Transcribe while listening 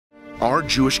our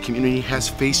Jewish community has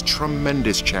faced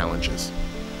tremendous challenges,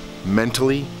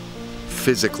 mentally,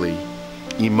 physically,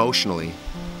 emotionally,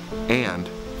 and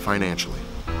financially.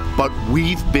 But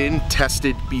we've been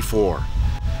tested before,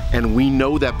 and we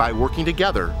know that by working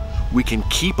together, we can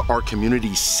keep our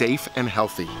community safe and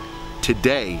healthy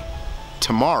today,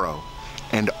 tomorrow,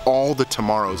 and all the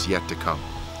tomorrows yet to come.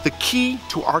 The key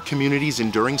to our community's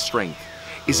enduring strength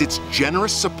is its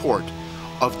generous support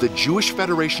of the Jewish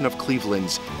Federation of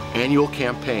Cleveland's annual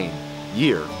campaign,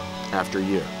 year after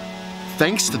year.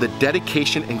 Thanks to the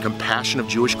dedication and compassion of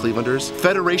Jewish Clevelanders,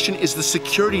 Federation is the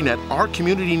security net our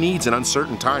community needs in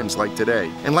uncertain times like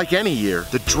today. And like any year,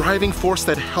 the driving force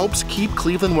that helps keep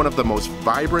Cleveland one of the most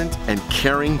vibrant and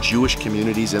caring Jewish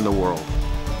communities in the world.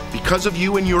 Because of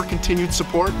you and your continued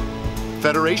support,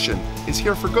 Federation is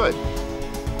here for good.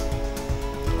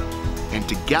 And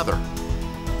together,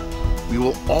 we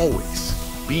will always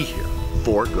be here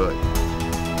for good.